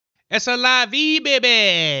S.L.I.V,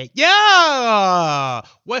 baby. Yeah.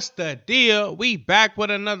 What's the deal? We back with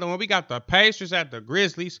another one. We got the Pacers at the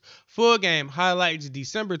Grizzlies. Full game highlights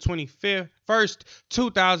December 1st,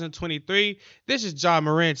 2023. This is Ja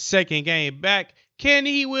Morant's second game back. Can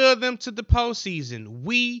he will them to the postseason?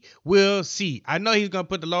 We will see. I know he's going to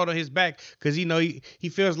put the load on his back because he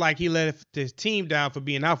feels like he let his team down for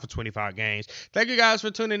being out for 25 games. Thank you guys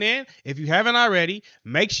for tuning in. If you haven't already,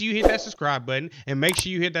 make sure you hit that subscribe button and make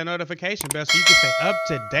sure you hit that notification bell so you can stay up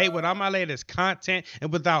to date with all my latest content.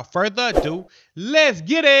 And without further ado, let's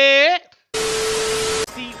get it.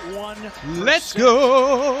 Let's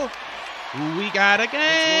go. We got a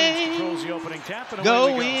game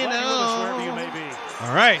going on.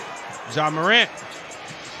 All right, Ja Morant.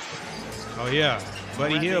 Oh, yeah.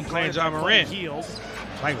 Buddy Hield playing Ja Morant.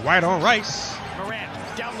 Like white on rice.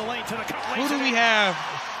 Who do we have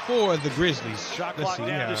for the Grizzlies? Let's see.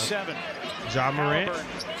 We have Ja Morant.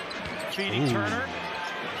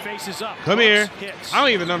 Come here. I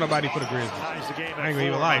don't even know nobody for the Grizzlies. I ain't going to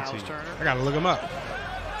even lie to you. I got to look them up.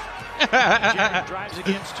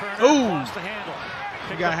 Ooh.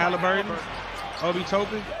 You got Halliburton, Obi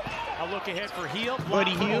Toppin. A look ahead for Hield. Buddy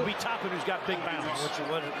Hield. Obi Toppin, who's got big bounce.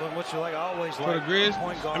 What you like, always for the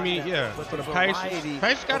Grizzlies. I mean, yeah, for the Pacers.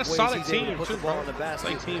 Pacers got a solid team too, bro.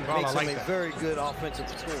 Like team ball, I like that. Very good offensive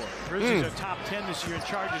score. Grizzlies are top 10 this year in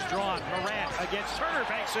charges drawn. Morant against Turner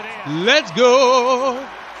banks it in. Let's go.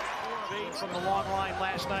 4 of 8 from the long line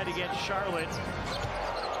last night against Charlotte.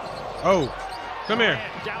 Oh. Come here.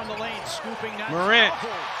 Down the lane, scooping Morant.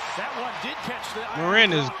 That one did catch the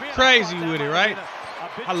Morant is crazy with it, right?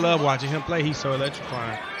 I love watching him play. He's so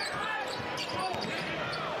electrifying.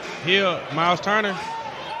 Hield, Miles Turner.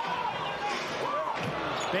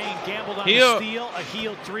 Bain gambled on the steal. A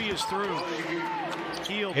Hield 3 is through.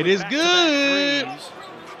 Hield it is good.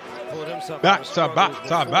 Back.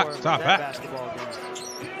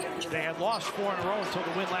 They had lost 4 in a row until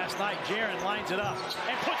the win last night. Jaren lines it up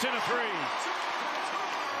and puts in a 3.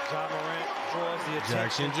 Ja Morant draws the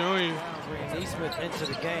Jackson attention. Jr. Nesmith into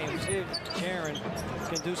the game. See if Jaren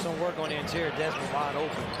can do some work on the interior. Desmond wide open.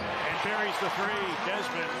 And buries the 3.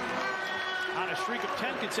 Desmond on a streak of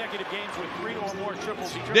 10 consecutive games with 3 or more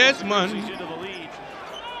triples. He Desmond into the lead.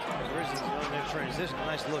 Grizzlies on their transition.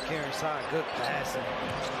 Nice look here inside. Good passing.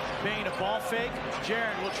 Bain a ball fake.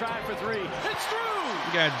 Jaren will try for 3. It's through.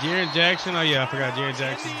 You got Jaren Jackson. Oh yeah, I forgot Jaren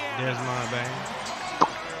Jackson. Desmond Bain.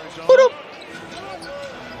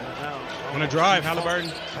 On a drive, Halliburton.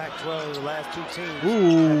 Pac-12, the last 2 teams.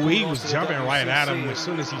 Ooh, he was jumping right at him as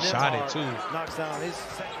soon as he shot it, too. Knocks down his.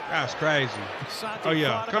 That's crazy. Oh,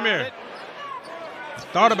 yeah. Come here.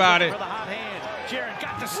 Thought about it. Jaren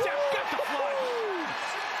got the step, got the flood.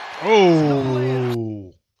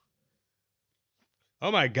 Oh.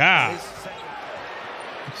 Oh, my God.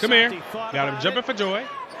 Come here. Got him jumping for joy.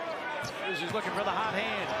 He's looking for the hot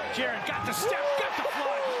hand. Jaren got the step, got the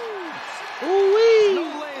flood. Ooh-wee. No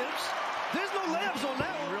layups. There's no layups on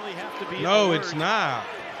that one. Really have to be. No, it's not.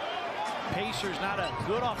 Pacers not a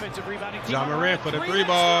good offensive rebounding team. Ja Morant for the 3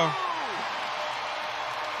 ball.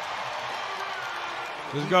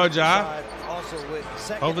 Let's go, Ja.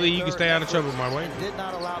 Hopefully you can stay out of trouble, my way. Did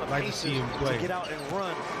not allow the like to see him play. To get out and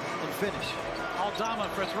run and finish. Aldama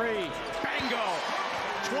for 3. Bango.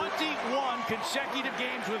 21 consecutive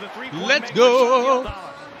games with a 3-point. Let's go.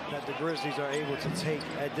 That the Grizzlies are able to take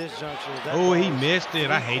at this juncture. Oh, he missed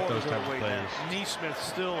it. I hate those type of plays. Nesmith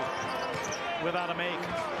still without a make.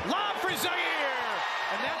 Lob for Zaire.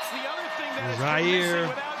 And that's the other thing that is missing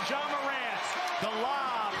without Ja Morant. The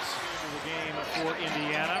lobs in the game for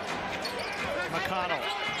Indiana. McConnell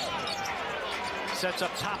sets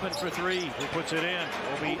up Toppin for 3. He puts it in.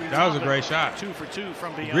 That was a great shot. 2 for 2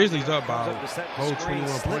 from beyond. Grizzlies up by a whole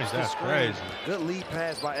 21 points. That's crazy. Good lead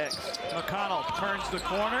pass by X. McConnell turns the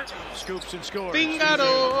corner, scoops and scores.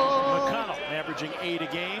 Bingado! McConnell averaging 8 a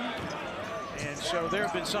game. And so there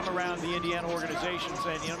have been some around the Indiana organization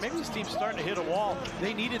saying, you know, maybe this team's starting to hit a wall.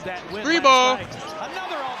 They needed that win 3 last ball. night.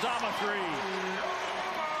 Another Aldama 3.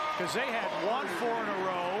 Because they had won 4 in a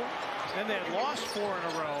row, then they had lost 4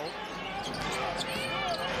 in a row.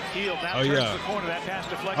 Hield now turns the corner. That pass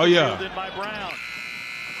deflected. Fielded in by Brown.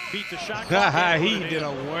 Beat the shot. He did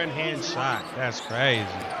a one-hand shot. That's crazy.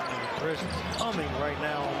 Grizzlies humming right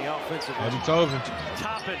now on the offensive end.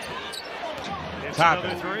 Toppin. It's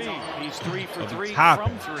another 3. He's 3 for 3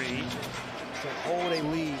 from 3. To hold a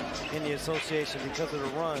lead in the association because of the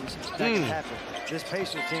runs that can happen. This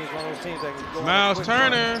Pacers team is one of those teams that can go. Miles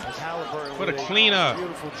Turner. What a cleanup.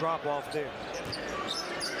 Beautiful drop off there.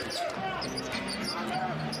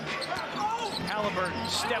 Halliburton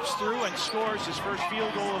steps through and scores his first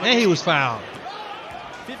field goal of the game. game. He was fouled.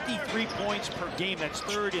 53 points per game. That's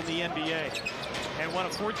third in the NBA. And one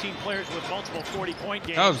of 14 players with multiple 40-point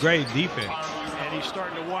games. That was great defense. And he's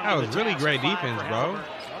starting to warm. That was really great defense, bro.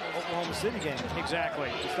 Oklahoma City game. Exactly.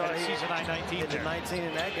 He started season 19 there. 19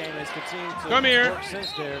 in that game has continued to Come here. work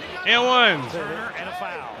since there. And one. Turner and a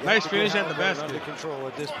foul. Nice finish at the basket. Under control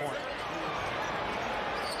at this point.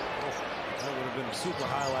 That would have been a super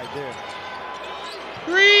highlight there.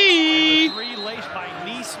 Three. And the three laced by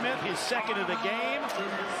Neesmith, his second of the game.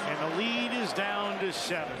 And the lead is down to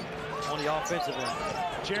 7. On the offensive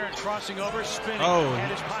end. Jarrett crossing over, spinning. Oh,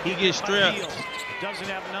 he gets stripped. Doesn't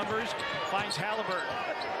have numbers. Finds Halliburton.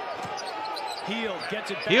 Hill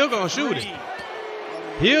gets it back. Hill gonna shoot it.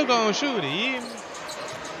 Hill gonna shoot it. Yeah.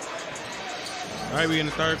 All right, we in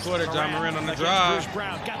the third quarter. John Morant on the drive. Bruce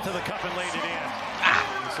Brown got to the cup and laid it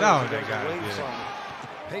in. No, they got it.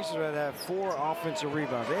 Pacers had to have 4 offensive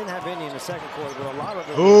rebounds. They didn't have any in the second quarter, but a lot of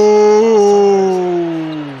them.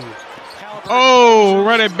 Oh,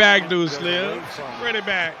 run it back, Duslivreacts. Run it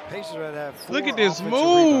back. Pacers had to have 4 Look at this offensive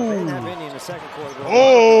rebounds. They move. didn't have any in the second quarter, but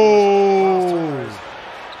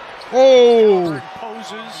Oh.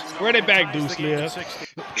 Run it back, Duslivreacts.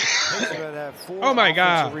 Oh my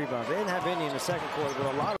God. They didn't have any in the second quarter,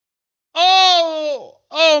 but a lot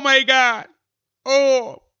Oh my God.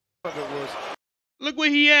 Oh. of it was. Look where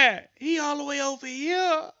he at. He all the way over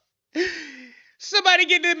here. Somebody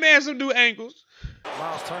get this man some new ankles.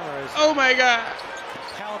 Miles Turner is. Oh my God.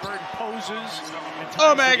 Halliburton poses.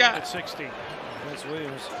 Oh my God. At 16. Vince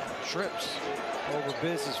Williams trips over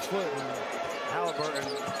Biz's foot, and Halliburton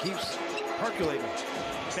keeps percolating.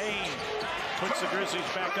 Bain puts the Grizzlies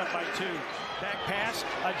back up by 2. Back pass,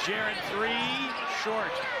 a Jaren 3,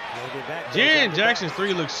 short. Jaren Jackson's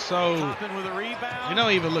 3 looks so. Toppin with a rebound. It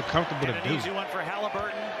don't even look comfortable to An do. easy one for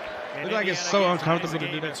Halliburton. Looks like it's so uncomfortable to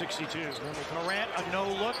do that. 62. Morant, a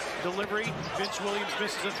no-look delivery. Vince Williams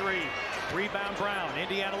misses a 3. Rebound Brown.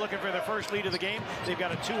 Indiana looking for their first lead of the game. They've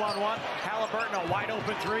got a 2-on-1. Halliburton, a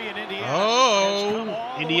wide-open 3 in Indiana.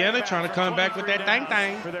 Oh, Indiana trying to come back with that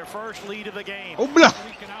thing. For their first lead of the game. Oh, blah.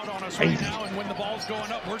 Out on us right now, and when the ball's going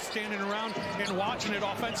up, we're standing around and watching it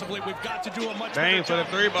offensively. We've got to do a much better For the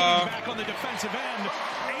job 3 ball. back on the defensive end.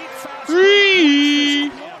 8 fouls.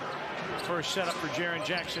 3. First setup for Jaren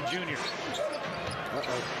Jackson Jr.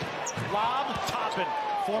 Lob, Toppin,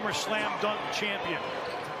 former slam dunk champion.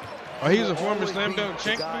 Oh, he's a former slam dunk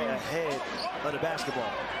champion. Ahead of the basketball.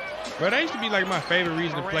 Bro, that used to be like my favorite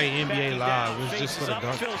reason to play NBA Live. Was just for the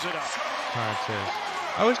dunk contest.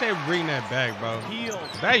 I wish they would bring that back, bro.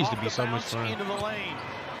 That used to be so much fun. Into the lane.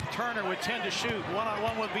 Turner with 10 to shoot.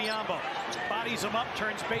 1-on-1 with Biyombo. Bodies him up,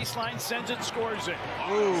 turns baseline, sends it, scores it.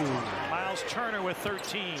 Ooh. Miles Turner with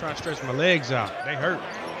 13. Trying to stretch my legs out. They hurt.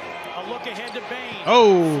 A look ahead to Bain.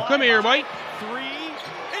 Oh, come here, boy. 3.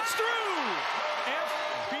 It's through.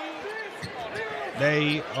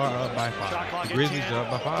 They are up by 5. The Grizzlies are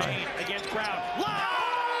up by 5. Bain against Brown.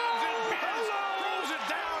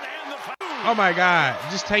 Oh my God.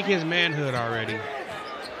 Just take his manhood already.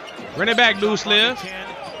 Run it back, Duslivreacts.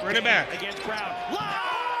 Run it back.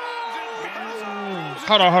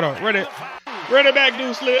 Hold on. Run it back,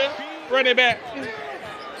 Duslivreacts. Run it back.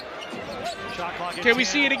 Can we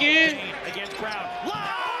see it again?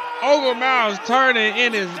 Over Miles Turner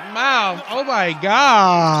in his mouth. Oh my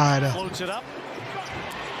God. Floats it up.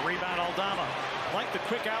 Rebound Aldama. Like the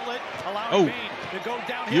quick outlet. Oh. Bain to go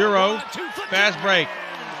downhill. Euro. Fast break.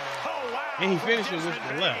 And he finishes with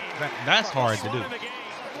the left. That's hard to do.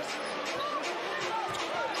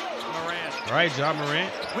 All right, John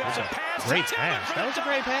Morant. That's a great pass. That was a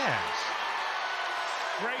great pass.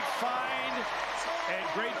 Great find and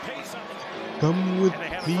great pace. Come with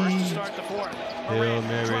me. Hail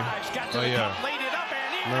Mary. Oh, yeah.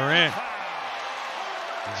 Morant.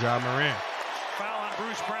 John Morant. Foul on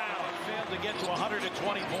Bruce Brown. Failed to get to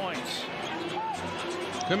 120 points.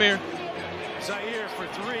 Come here. Zaire for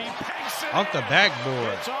 3. Off the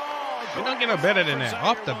backboard. You don't get no better than that.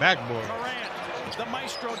 Off the backboard. The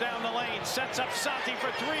maestro down the lane. Sets up Santi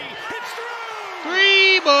for 3. It's through!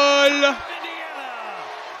 3 ball. Indiana.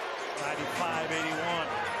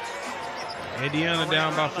 95-81. Indiana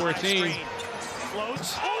down by 14.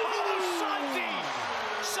 Floats. Oh,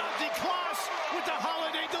 Santi Kloss with the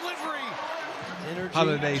holiday delivery. Energy,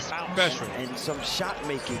 Holiday special. and some shot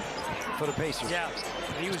making for the Pacers. Yeah,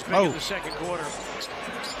 he was big in the second quarter.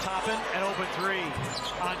 Toppin and open 3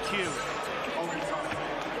 on cue.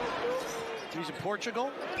 He's in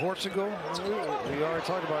Portugal. Portugal. We already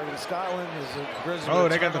talked about it in Scotland. Oh,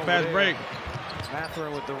 they got the fast break.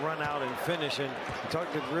 Matherin with the run out and finish. And you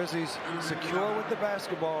talk to Grizzlies secure with the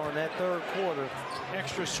basketball in that third quarter.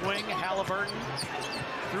 Extra swing, Halliburton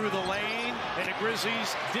through the lane, and the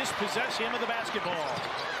Grizzlies dispossess him of the basketball.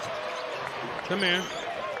 Come here.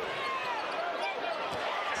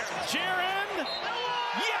 Jaren,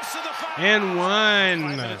 yes to the foul. And 1.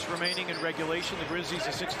 5 minutes remaining in regulation. The Grizzlies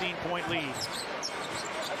a 16-point lead.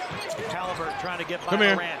 Halliburton trying to get by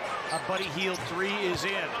Morant. A Buddy Hield 3 is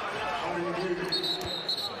in.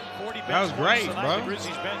 40 that was great, bro. The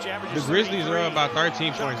Grizzlies bench averages the Grizzlies 33. are about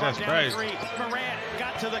 13 points. That's crazy. Morant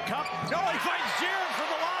got to the cup. No, he finds Jaren for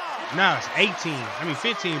the lob. Now it's 18. I mean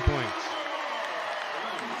 15 points.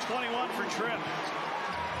 21 for Tripp.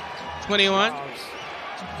 21.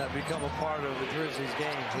 Have become a part of the Grizzlies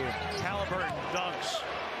game here. Halliburton dunks.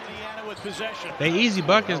 Indiana with possession. They easy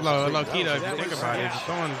buckets, low key though. If you think about it, if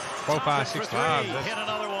you're throwing 4, 5, 6 lives, that's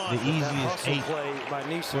the easiest 8,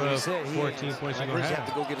 12, 14 points you're gonna have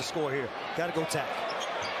to go get a score here. Got to go tack.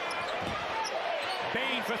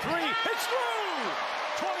 Bane for 3. It's through.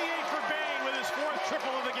 28 for Bane with his 4th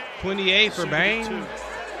triple of the game. 28 for Bane.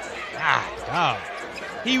 Dog.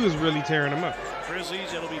 He was really tearing them up.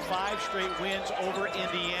 Grizzlies, it'll be 5 straight wins over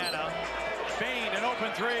Indiana. Bane, an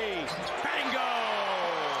open 3. Bango!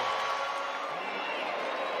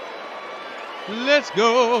 Let's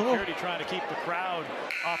go. Security trying to keep the crowd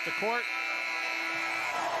off the court.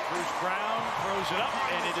 Bruce Brown throws it up,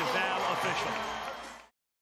 and it is now official.